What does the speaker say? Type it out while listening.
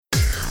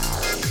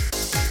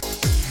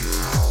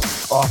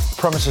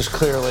Off-premise is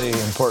clearly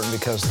important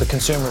because the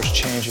consumer is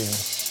changing.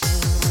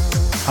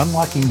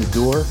 Unlocking the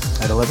door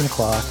at 11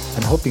 o'clock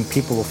and hoping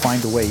people will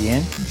find a way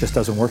in just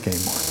doesn't work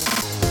anymore.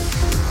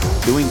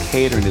 Doing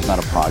catering is not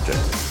a project.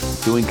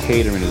 Doing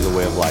catering is a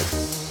way of life.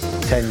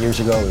 10 years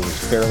ago, it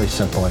was fairly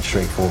simple and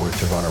straightforward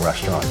to run a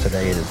restaurant.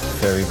 Today, it is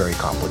very, very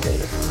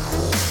complicated.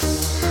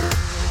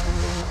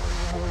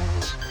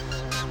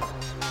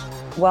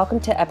 Welcome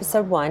to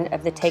episode 1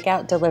 of the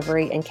Takeout,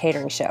 Delivery, and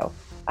Catering Show.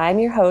 I'm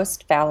your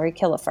host, Valerie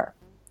Killefer.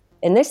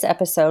 In this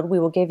episode, we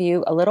will give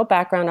you a little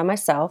background on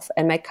myself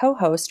and my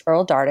co-host,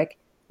 Earl Dardick,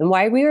 and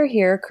why we are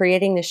here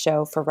creating the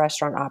show for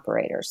restaurant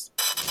operators.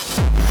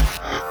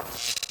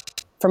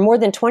 For more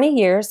than 20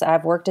 years,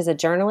 I've worked as a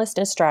journalist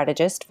and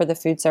strategist for the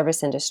food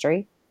service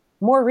industry.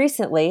 More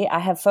recently, I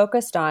have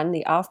focused on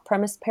the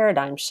off-premise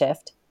paradigm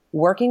shift,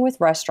 working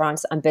with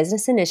restaurants on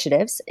business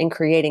initiatives and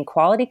creating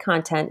quality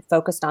content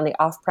focused on the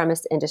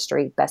off-premise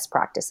industry best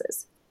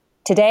practices.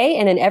 Today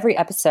and in every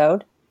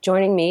episode,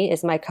 joining me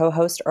is my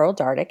co-host Earl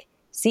Dardick,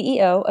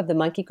 CEO of the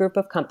Monkey Group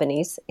of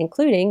Companies,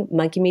 including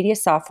Monkey Media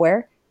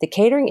Software, the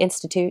Catering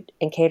Institute,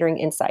 and Catering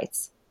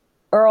Insights.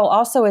 Earl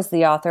also is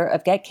the author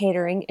of Get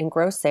Catering and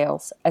Grow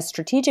Sales, a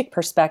strategic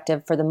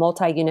perspective for the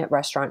multi-unit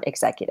restaurant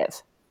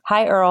executive.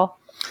 Hi, Earl.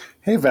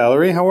 Hey,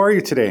 Valerie. How are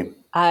you today?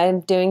 I'm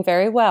doing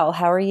very well.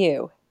 How are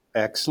you?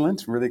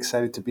 Excellent. I'm really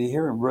excited to be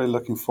here. I'm really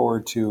looking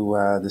forward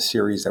to the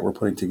series that we're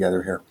putting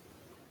together here.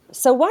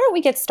 So why don't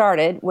we get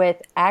started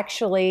with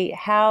actually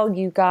how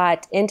you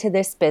got into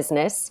this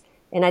business?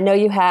 And I know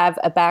you have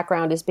a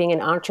background as being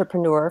an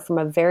entrepreneur from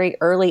a very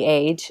early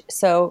age.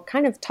 So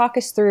kind of talk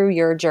us through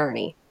your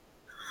journey.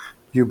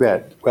 You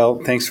bet.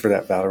 Well, thanks for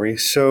that, Valerie.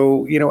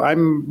 So,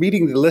 I'm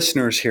meeting the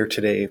listeners here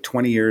today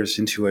 20 years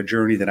into a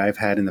journey that I've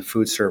had in the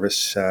food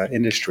service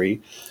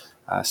industry.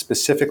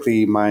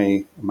 Specifically,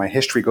 my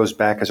history goes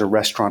back as a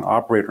restaurant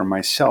operator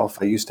myself.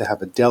 I used to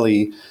have a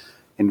deli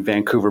in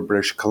Vancouver,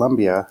 British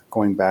Columbia,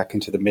 going back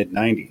into the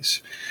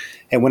mid-90s.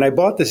 And when I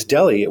bought this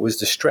deli, it was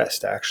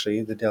distressed,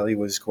 actually. The deli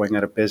was going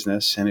out of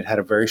business, and it had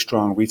a very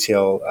strong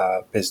retail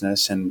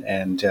business. And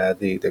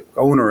the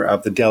owner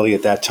of the deli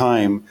at that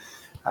time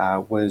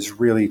was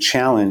really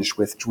challenged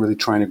with really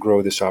trying to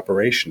grow this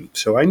operation.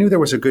 So I knew there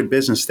was a good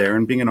business there.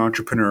 And being an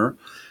entrepreneur,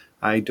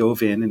 I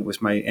dove in, and it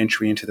was my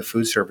entry into the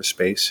food service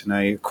space. And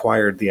I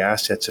acquired the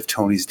assets of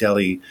Tony's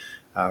Deli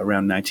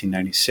around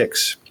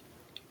 1996.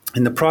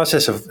 In the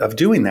process of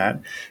doing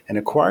that and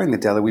acquiring the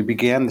deli, we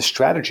began the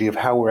strategy of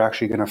how we're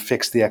actually going to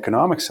fix the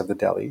economics of the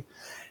deli.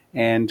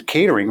 And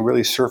catering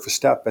really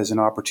surfaced up as an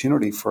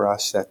opportunity for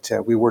us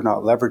that we were not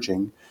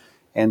leveraging.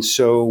 And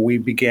so we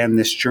began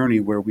this journey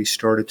where we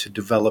started to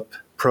develop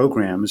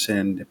programs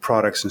and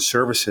products and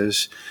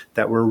services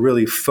that were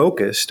really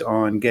focused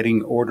on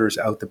getting orders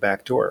out the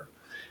back door.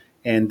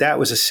 And that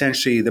was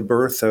essentially the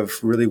birth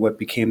of really what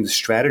became the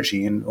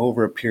strategy. And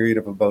over a period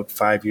of about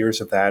 5 years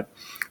of that,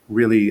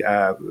 really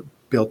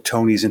built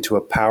Tony's into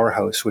a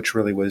powerhouse, which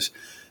really was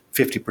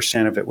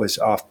 50% of it was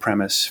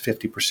off-premise,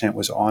 50%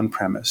 was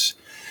on-premise.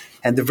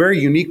 And the very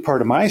unique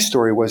part of my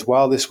story was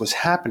while this was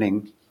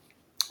happening,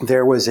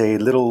 there was a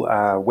little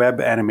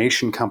web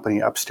animation company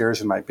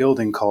upstairs in my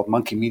building called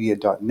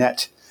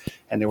monkeymedia.net.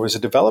 And there was a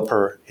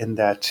developer in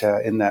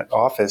that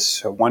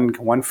office,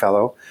 one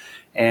fellow,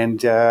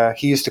 and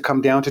he used to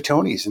come down to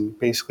Tony's and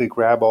basically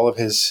grab all of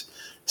his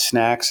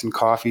snacks and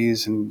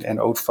coffees and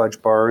oat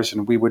fudge bars,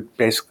 and we would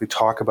basically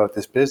talk about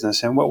this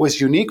business. And what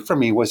was unique for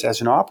me was,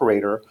 as an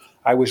operator,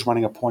 I was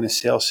running a point of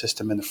sale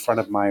system in the front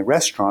of my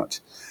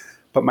restaurant,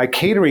 but my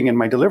catering and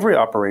my delivery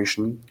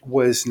operation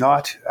was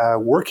not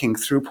working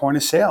through point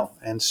of sale.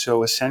 And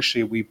so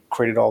essentially we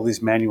created all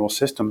these manual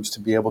systems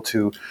to be able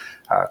to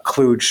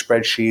kludge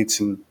spreadsheets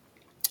and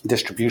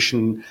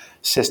distribution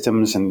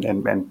systems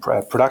and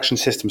production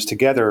systems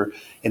together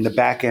in the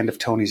back end of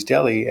Tony's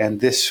Deli. And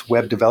this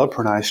web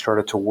developer and I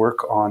started to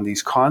work on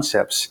these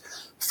concepts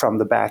from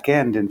the back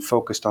end and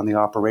focused on the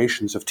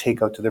operations of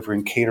takeout, delivery,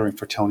 and catering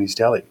for Tony's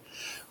Deli.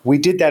 We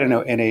did that in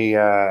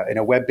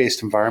a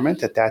web-based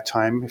environment. At that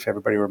time, if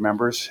everybody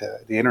remembers,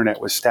 the internet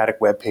was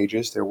static web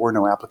pages. There were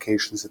no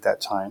applications at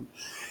that time.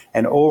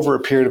 And over a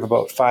period of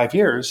about 5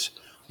 years,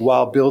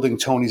 while building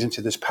Tony's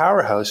into this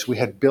powerhouse, we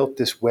had built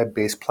this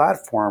web-based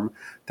platform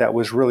that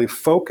was really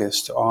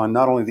focused on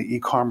not only the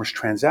e-commerce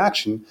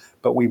transaction,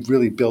 but we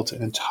really built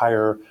an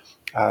entire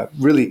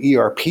really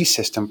ERP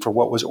system for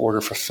what was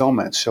order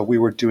fulfillment. So we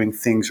were doing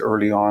things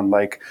early on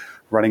like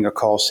running a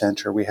call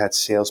center. We had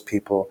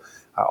salespeople.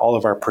 All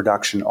of our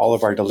production, all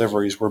of our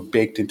deliveries were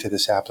baked into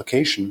this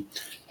application.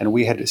 And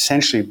we had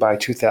essentially, by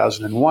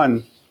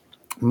 2001,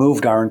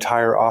 moved our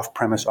entire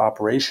off-premise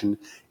operation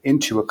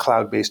into a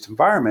cloud-based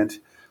environment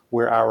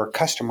where our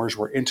customers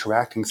were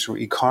interacting through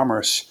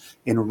e-commerce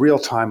in real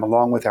time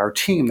along with our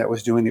team that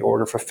was doing the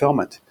order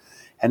fulfillment.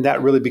 And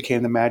that really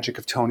became the magic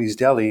of Tony's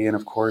Deli. And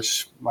of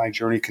course, my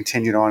journey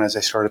continued on as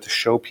I started to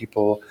show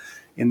people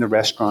in the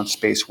restaurant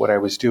space what I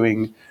was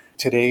doing.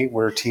 Today,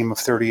 we're a team of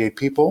 38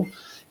 people,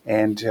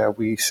 and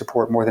we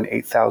support more than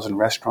 8,000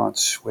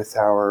 restaurants with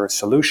our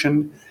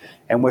solution.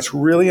 And what's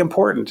really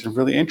important and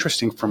really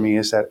interesting for me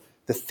is that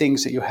the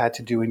things that you had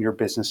to do in your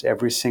business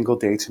every single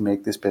day to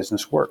make this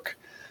business work.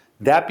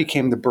 That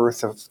became the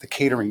birth of the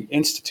Catering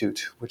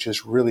Institute, which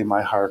is really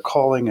my higher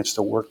calling. It's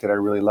the work that I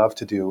really love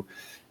to do.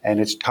 And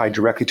it's tied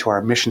directly to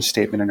our mission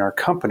statement in our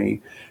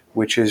company,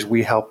 which is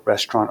we help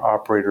restaurant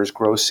operators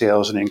grow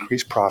sales and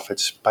increase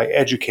profits by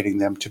educating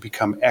them to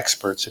become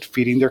experts at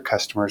feeding their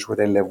customers where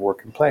they live,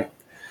 work, and play.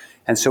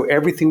 And so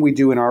everything we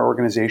do in our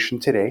organization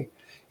today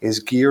is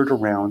geared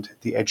around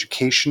the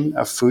education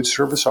of food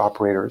service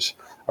operators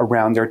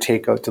around their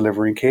takeout,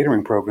 delivery, and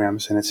catering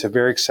programs. And it's a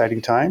very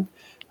exciting time.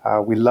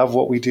 We love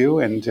what we do.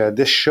 And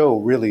this show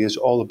really is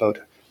all about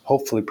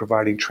hopefully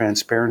providing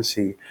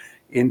transparency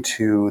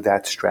into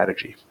that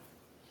strategy.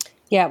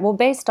 Yeah, well,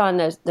 based on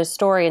the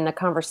story and the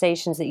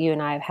conversations that you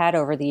and I have had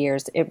over the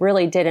years, it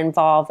really did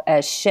involve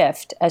a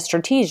shift, a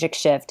strategic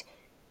shift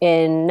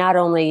in not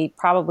only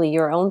probably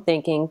your own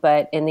thinking,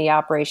 but in the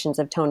operations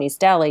of Tony's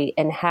Deli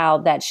and how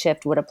that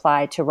shift would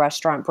apply to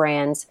restaurant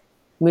brands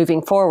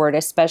moving forward,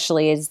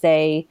 especially as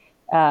they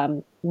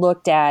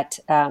looked at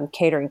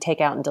catering,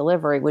 takeout, and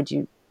delivery. Would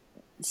you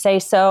say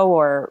so,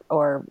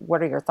 or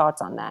what are your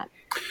thoughts on that?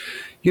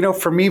 You know,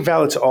 for me,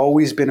 Val, it's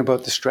always been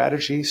about the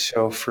strategy.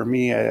 So for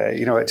me,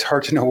 it's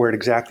hard to know where it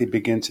exactly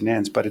begins and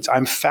ends, but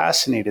I'm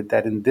fascinated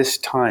that in this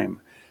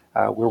time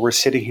where we're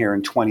sitting here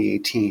in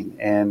 2018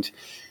 and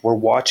we're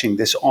watching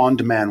this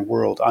on-demand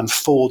world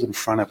unfold in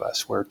front of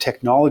us, where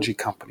technology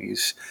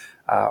companies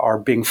are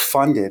being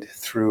funded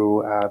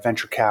through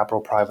venture capital,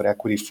 private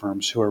equity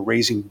firms who are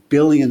raising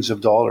billions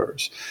of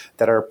dollars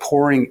that are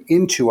pouring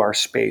into our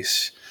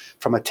space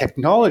from a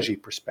technology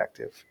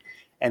perspective.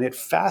 And it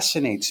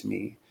fascinates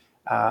me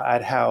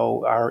at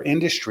how our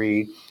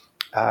industry,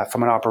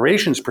 from an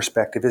operations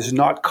perspective, is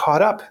not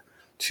caught up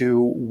to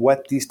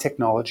what these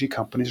technology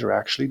companies are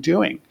actually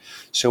doing.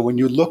 So when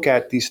you look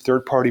at these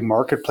third-party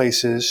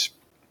marketplaces,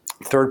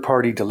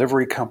 third-party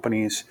delivery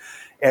companies,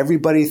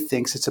 everybody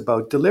thinks it's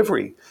about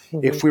delivery.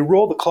 Mm-hmm. If we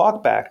roll the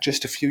clock back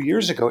just a few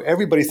years ago,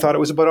 everybody thought it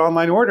was about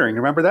online ordering.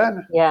 Remember that?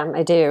 Yeah,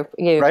 I do.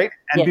 Right?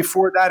 And yeah.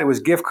 Before that, it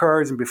was gift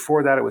cards, and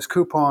before that, it was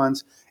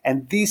coupons.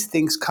 And these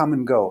things come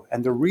and go.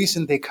 And the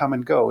reason they come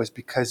and go is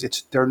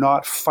because they're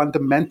not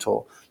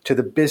fundamental to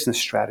the business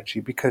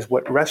strategy. Because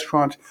what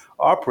restaurant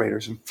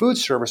operators and food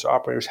service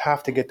operators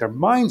have to get their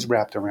minds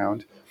wrapped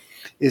around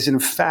is, in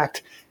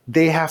fact,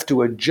 they have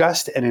to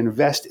adjust and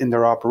invest in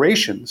their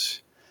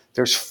operations.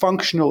 There's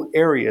functional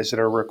areas that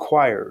are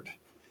required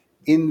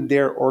in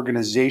their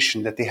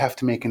organization that they have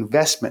to make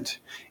investment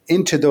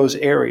into those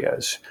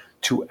areas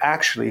to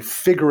actually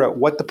figure out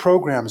what the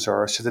programs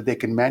are so that they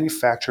can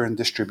manufacture and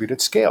distribute at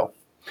scale.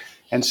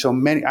 And so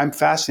I'm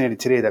fascinated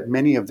today that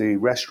many of the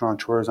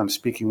restaurateurs I'm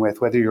speaking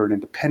with, whether you're an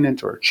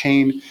independent or a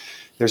chain,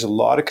 there's a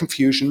lot of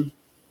confusion.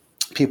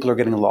 People are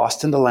getting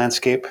lost in the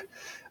landscape.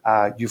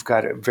 You've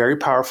got very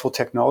powerful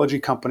technology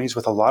companies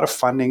with a lot of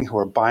funding who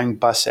are buying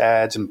bus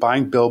ads and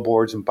buying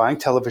billboards and buying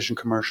television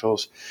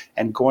commercials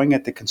and going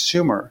at the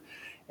consumer.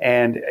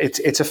 And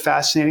it's a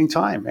fascinating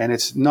time. And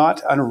it's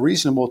not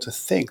unreasonable to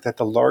think that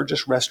the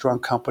largest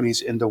restaurant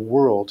companies in the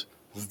world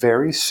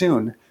very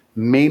soon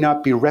may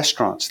not be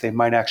restaurants. They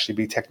might actually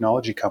be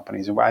technology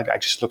companies. And I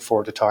just look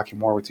forward to talking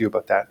more with you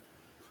about that.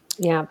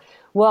 Yeah.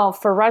 Well,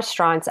 for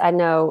restaurants, I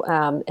know,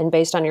 and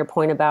based on your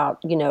point about,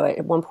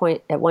 at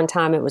one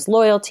time it was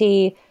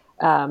loyalty.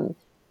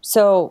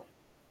 So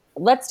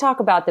let's talk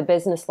about the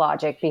business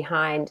logic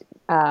behind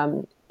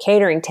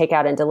catering,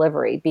 takeout, and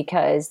delivery,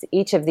 because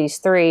each of these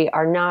three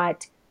are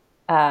not,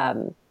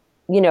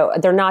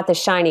 they're not the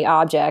shiny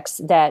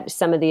objects that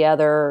some of the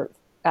other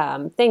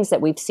things that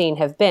we've seen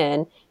have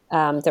been.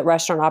 That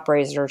restaurant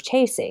operators are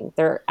chasing.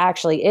 There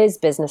actually is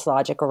business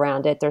logic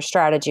around it. There's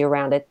strategy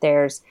around it.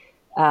 There's,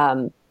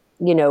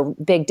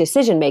 big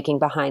decision making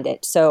behind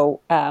it.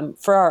 So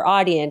for our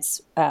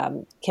audience,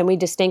 can we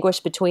distinguish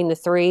between the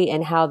three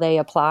and how they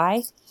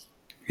apply?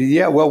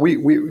 Yeah, well,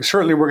 we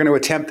certainly we're going to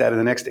attempt that in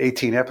the next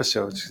 18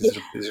 episodes.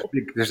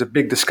 There's a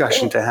big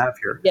discussion to have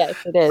here. Yes,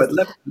 it is.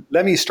 But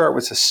let me start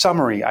with a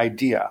summary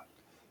idea.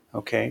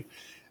 Okay,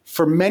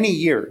 for many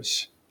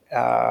years.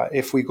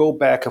 If we roll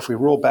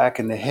back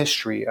in the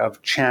history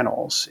of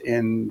channels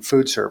in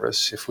food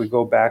service, if we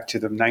go back to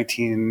the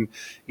 1940s,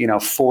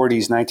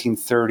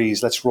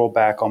 1930s, let's roll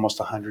back almost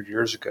 100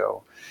 years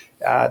ago,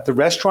 the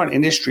restaurant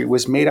industry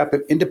was made up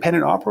of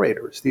independent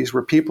operators. These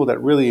were people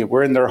that really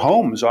were in their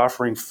homes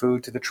offering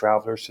food to the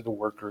travelers, to the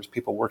workers,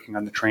 people working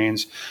on the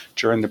trains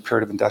during the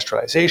period of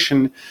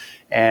industrialization.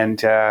 And,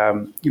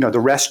 the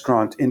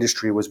restaurant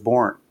industry was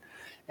born.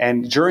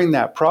 And during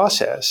that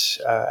process,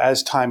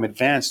 as time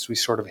advanced, we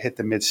sort of hit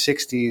the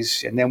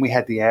mid-'60s, and then we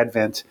had the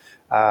advent,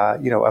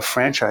 of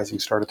franchising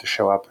started to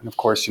show up. And of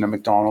course,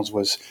 McDonald's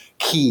was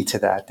key to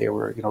that. They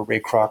were, Ray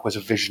Kroc was a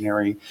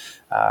visionary,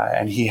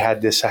 and he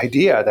had this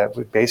idea that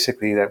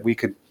we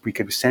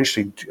could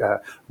essentially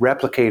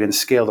replicate and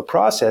scale the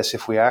process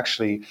if we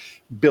actually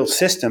built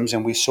systems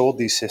and we sold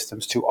these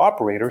systems to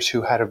operators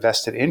who had a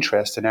vested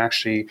interest in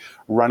actually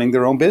running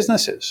their own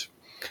businesses.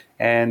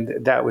 And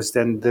that was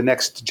then the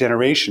next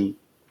generation.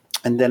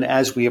 And then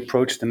as we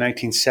approached the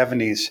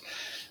 1970s,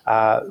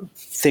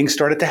 things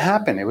started to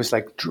happen. It was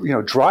like,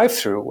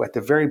 drive-through at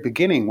the very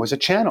beginning was a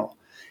channel.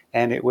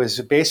 And it was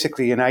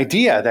basically an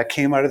idea that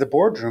came out of the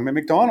boardroom at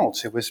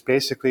McDonald's. It was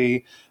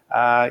basically,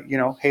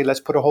 hey, let's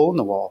put a hole in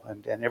the wall.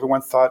 And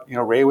everyone thought,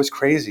 Ray was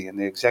crazy and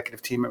the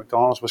executive team at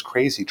McDonald's was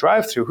crazy.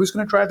 Drive-through, who's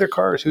going to drive their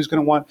cars? Who's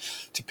going to want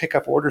to pick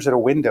up orders at a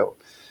window?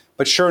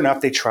 But sure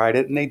enough, they tried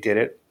it and they did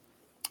it.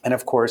 And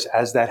of course,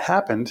 as that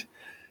happened,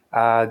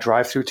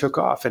 drive-through took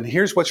off. And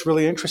here's what's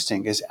really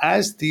interesting is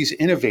as these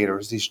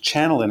innovators, these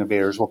channel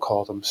innovators, we'll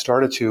call them,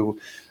 started to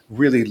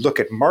really look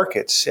at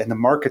markets and the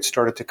market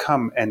started to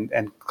come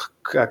and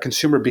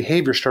consumer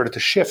behavior started to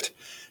shift,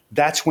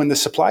 that's when the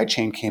supply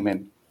chain came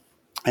in.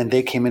 And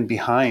they came in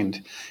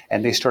behind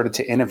and they started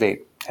to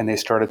innovate and they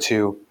started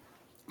to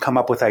come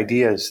up with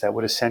ideas that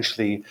would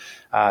essentially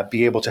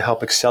be able to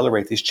help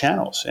accelerate these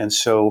channels. And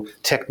so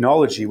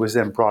technology was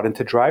then brought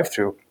into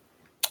drive-through.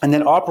 And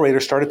then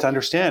operators started to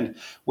understand,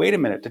 wait a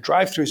minute, the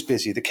drive-thru is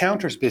busy, the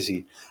counter's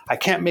busy. I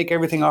can't make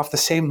everything off the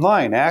same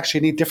line. I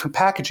actually need different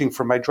packaging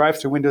for my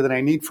drive-thru window than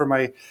I need for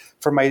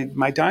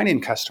my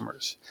dine-in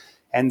customers.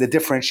 And the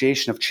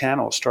differentiation of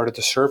channels started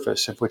to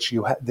surface, of which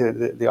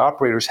the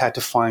operators had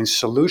to find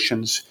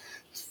solutions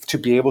to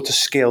be able to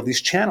scale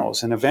these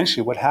channels. And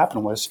eventually what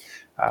happened was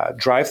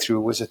drive-thru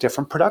was a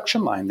different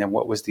production line than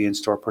what was the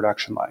in-store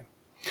production line.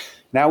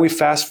 Now we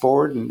fast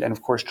forward, and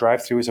of course,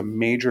 drive-thru is a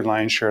major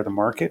lion's share of the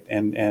market,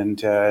 and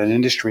an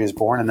industry is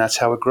born, and that's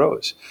how it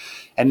grows.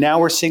 And now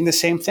we're seeing the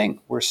same thing.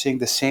 We're seeing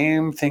the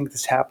same thing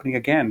that's happening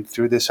again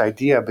through this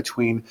idea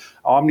between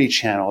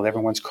omni-channel,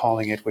 everyone's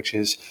calling it, which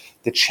is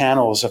the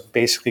channels of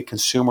basically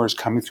consumers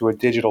coming through a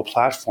digital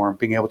platform,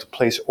 being able to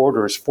place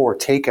orders for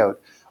takeout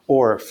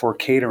or for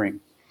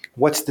catering.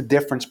 What's the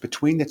difference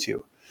between the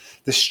two?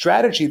 The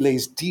strategy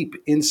lays deep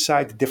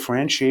inside the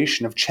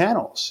differentiation of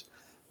channels.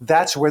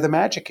 That's where the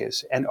magic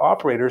is. And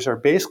operators are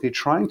basically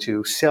trying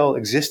to sell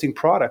existing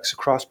products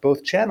across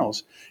both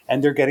channels,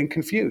 and they're getting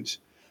confused.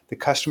 The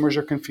customers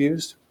are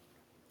confused.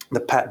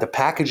 The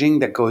packaging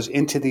that goes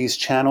into these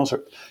channels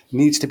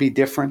needs to be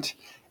different.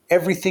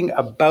 Everything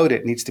about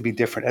it needs to be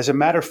different. As a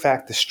matter of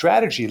fact, the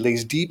strategy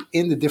lays deep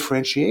in the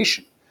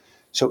differentiation.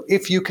 So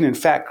if you can, in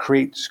fact,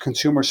 create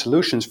consumer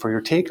solutions for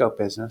your takeout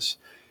business,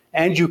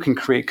 and you can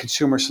create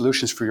consumer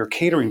solutions for your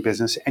catering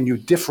business, and you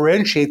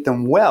differentiate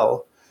them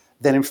well,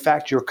 then in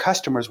fact your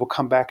customers will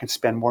come back and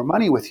spend more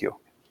money with you.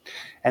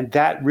 And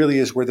that really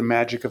is where the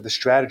magic of the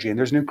strategy, and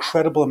there's an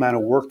incredible amount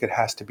of work that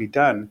has to be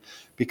done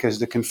because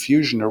the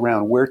confusion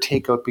around where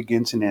takeout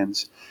begins and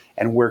ends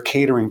and where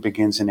catering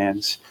begins and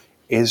ends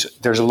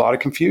there's a lot of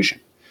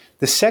confusion.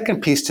 The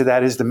second piece to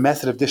that is the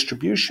method of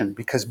distribution,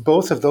 because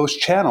both of those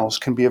channels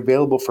can be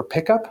available for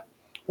pickup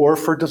or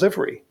for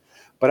delivery.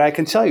 But I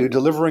can tell you,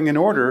 delivering an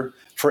order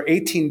for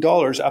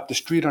 $18 up the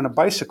street on a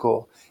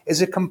bicycle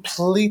is a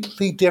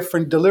completely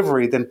different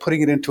delivery than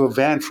putting it into a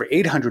van for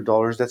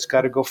 $800 that's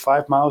got to go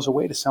 5 miles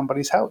away to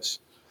somebody's house.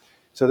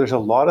 So there's a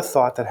lot of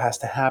thought that has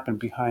to happen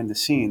behind the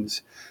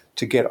scenes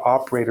to get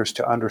operators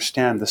to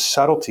understand the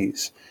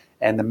subtleties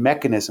and the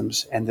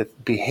mechanisms and the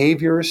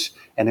behaviors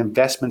and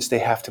investments they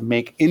have to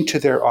make into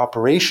their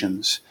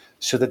operations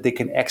so that they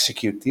can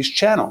execute these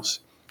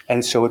channels.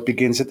 And so it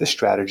begins at the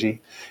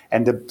strategy.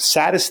 And the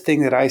saddest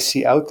thing that I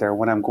see out there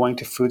when I'm going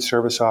to food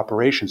service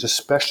operations,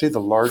 especially the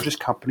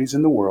largest companies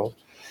in the world,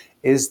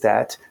 is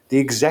that the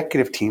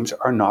executive teams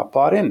are not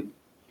bought in.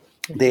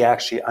 They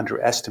actually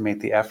underestimate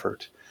the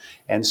effort.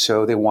 And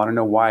so they want to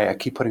know why. I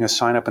keep putting a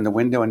sign up in the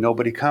window and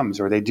nobody comes,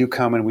 or they do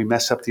come and we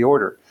mess up the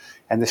order.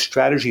 And the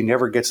strategy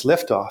never gets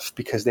liftoff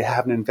because they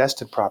haven't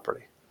invested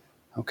properly.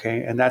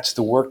 Okay, and that's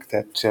the work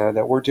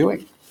that we're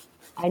doing.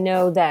 I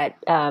know that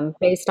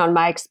based on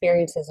my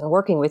experiences in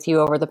working with you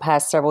over the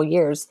past several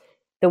years,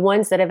 the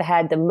ones that have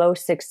had the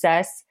most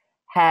success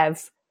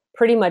have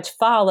pretty much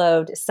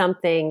followed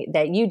something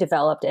that you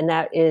developed, and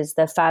that is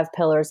the 5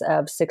 pillars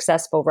of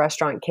successful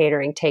restaurant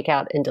catering,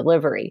 takeout, and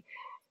delivery.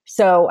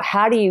 So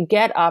how do you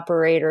get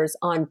operators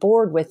on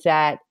board with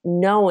that,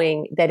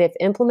 knowing that if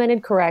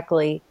implemented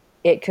correctly,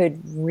 it could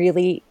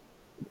really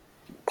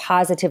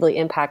positively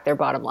impact their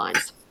bottom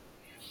lines?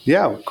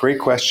 Yeah, great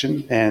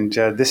question. And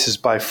this is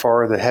by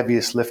far the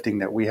heaviest lifting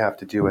that we have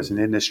to do as an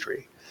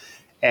industry.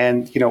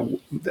 And,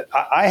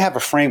 I have a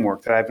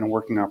framework that I've been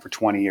working on for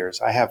 20 years.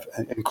 I have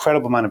an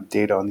incredible amount of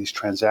data on these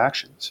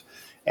transactions.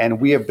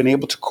 And we have been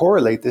able to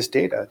correlate this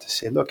data to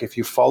say, look, if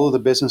you follow the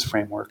business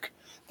framework,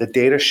 the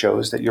data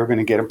shows that you're going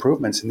to get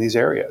improvements in these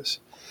areas.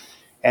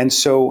 And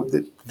so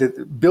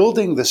the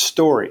building the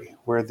story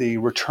where the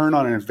return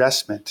on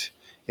investment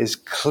is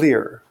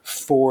clear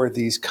for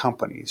these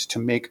companies to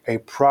make a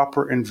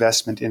proper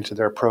investment into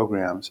their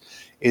programs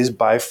is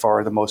by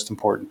far the most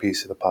important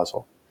piece of the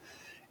puzzle.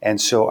 And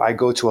so I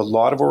go to a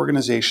lot of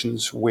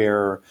organizations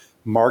where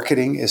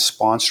marketing is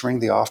sponsoring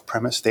the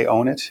off-premise. They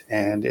own it,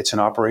 and it's an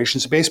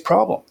operations-based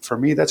problem. For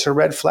me, that's a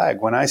red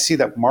flag. When I see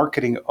that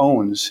marketing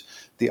owns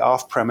the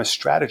off-premise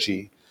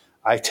strategy,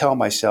 I tell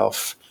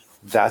myself,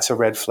 that's a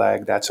red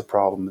flag, that's a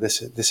problem.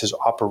 This is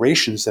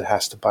operations that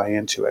has to buy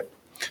into it.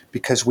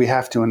 because we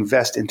have to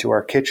invest into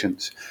our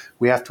kitchens.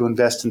 We have to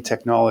invest in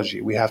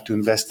technology. We have to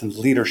invest in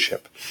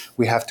leadership.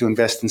 We have to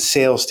invest in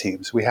sales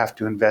teams. We have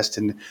to invest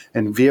in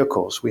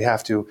vehicles. We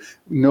have to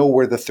know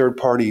where the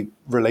third-party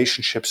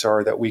relationships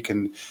are that we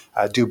can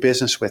do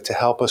business with to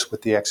help us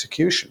with the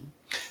execution.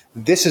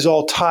 This is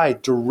all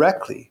tied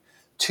directly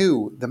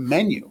to the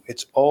menu.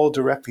 It's all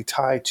directly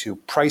tied to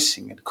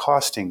pricing and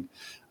costing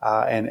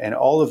and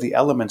all of the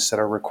elements that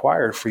are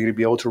required for you to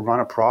be able to run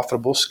a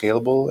profitable,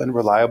 scalable, and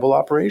reliable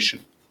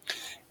operation.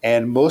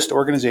 And most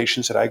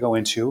organizations that I go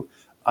into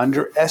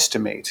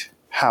underestimate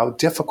how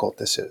difficult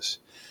this is.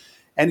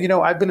 And,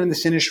 I've been in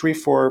this industry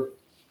for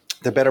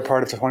the better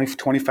part of the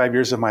 25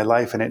 years of my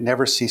life, and it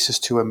never ceases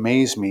to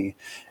amaze me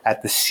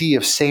at the sea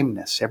of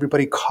sameness.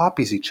 Everybody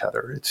copies each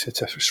other.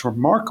 It's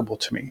remarkable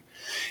to me.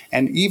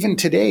 And even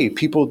today,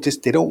 people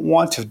they don't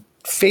want to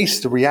face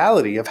the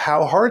reality of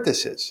how hard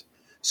this is.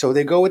 So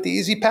they go with the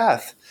easy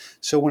path.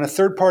 So when a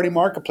third-party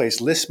marketplace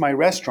lists my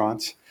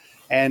restaurants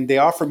and they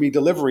offer me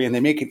delivery and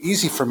they make it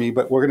easy for me,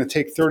 but we're going to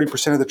take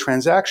 30% of the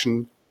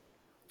transaction,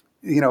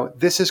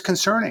 this is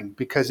concerning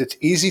because it's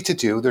easy to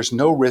do. There's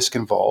no risk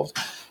involved.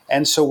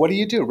 And so what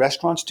do?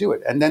 Restaurants do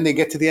it. And then they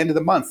get to the end of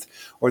the month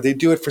or they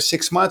do it for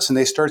 6 months and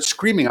they start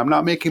screaming, I'm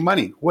not making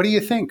money. What do you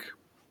think?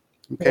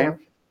 Okay. Yeah.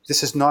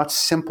 This is not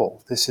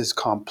simple. This is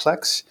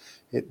complex.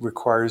 It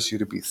requires you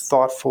to be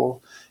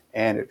thoughtful.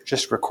 And it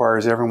just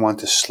requires everyone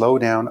to slow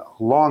down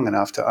long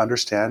enough to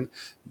understand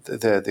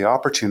the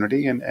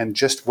opportunity and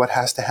just what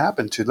has to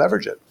happen to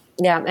leverage it.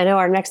 Yeah, I know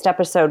our next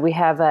episode, we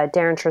have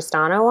Darren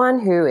Tristano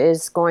on, who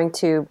is going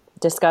to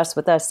discuss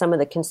with us some of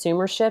the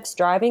consumer shifts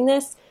driving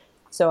this.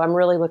 So I'm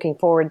really looking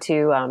forward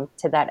to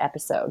that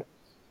episode.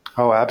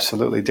 Oh,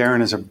 absolutely.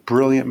 Darren is a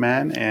brilliant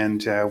man,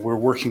 and we're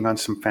working on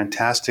some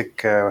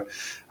fantastic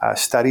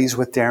studies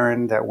with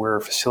Darren that we're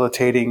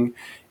facilitating.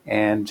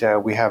 And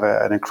we have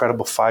an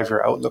incredible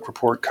 5-year outlook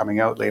report coming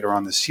out later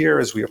on this year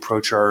as we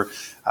approach our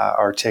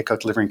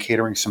Takeout, Delivery, and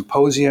Catering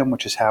Symposium,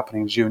 which is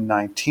happening June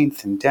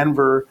 19th in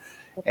Denver.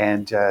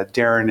 And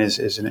Darren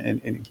is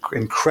an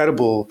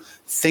incredible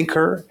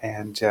thinker,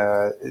 and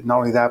not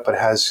only that, but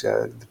has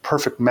the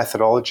perfect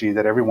methodology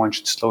that everyone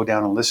should slow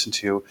down and listen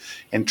to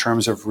in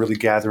terms of really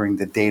gathering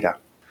the data.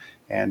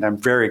 And I'm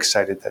very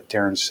excited that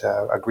Darren's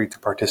agreed to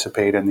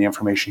participate and the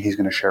information he's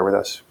going to share with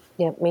us.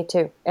 Yeah, me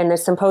too. And the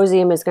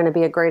symposium is going to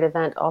be a great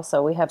event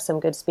also. We have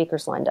some good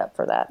speakers lined up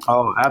for that.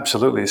 Oh,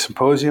 absolutely.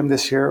 Symposium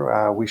this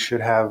year, we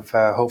should have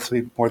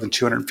hopefully more than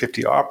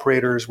 250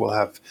 operators. We'll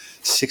have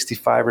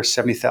 65 or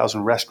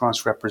 70,000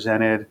 restaurants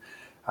represented.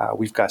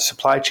 We've got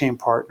supply chain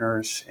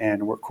partners,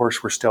 and of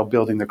course, we're still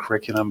building the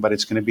curriculum, but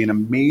it's going to be an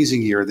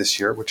amazing year this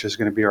year, which is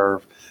going to be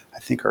our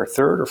 3rd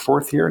or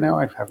 4th year now.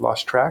 I've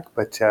lost track,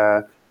 but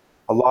a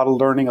lot of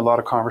learning, a lot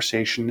of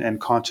conversation, and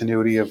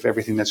continuity of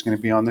everything that's going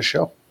to be on the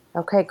show.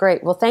 Okay,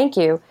 great. Well, thank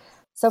you.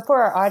 So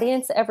for our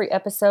audience, every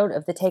episode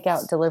of the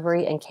Takeout,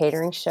 Delivery, and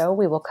Catering Show,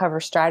 we will cover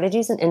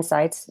strategies and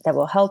insights that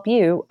will help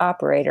you,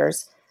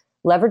 operators,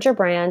 leverage your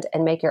brand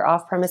and make your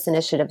off-premise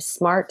initiatives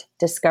smart,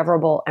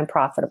 discoverable, and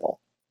profitable.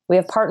 We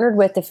have partnered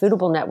with the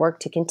Foodable Network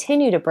to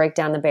continue to break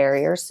down the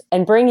barriers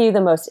and bring you the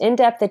most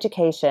in-depth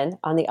education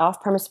on the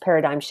off-premise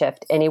paradigm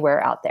shift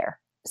anywhere out there.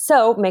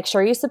 So make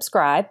sure you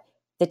subscribe.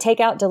 The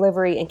Takeout,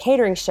 Delivery, and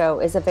Catering Show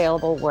is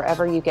available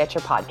wherever you get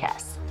your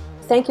podcasts.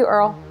 Thank you,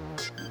 Earl.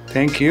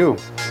 Thank you.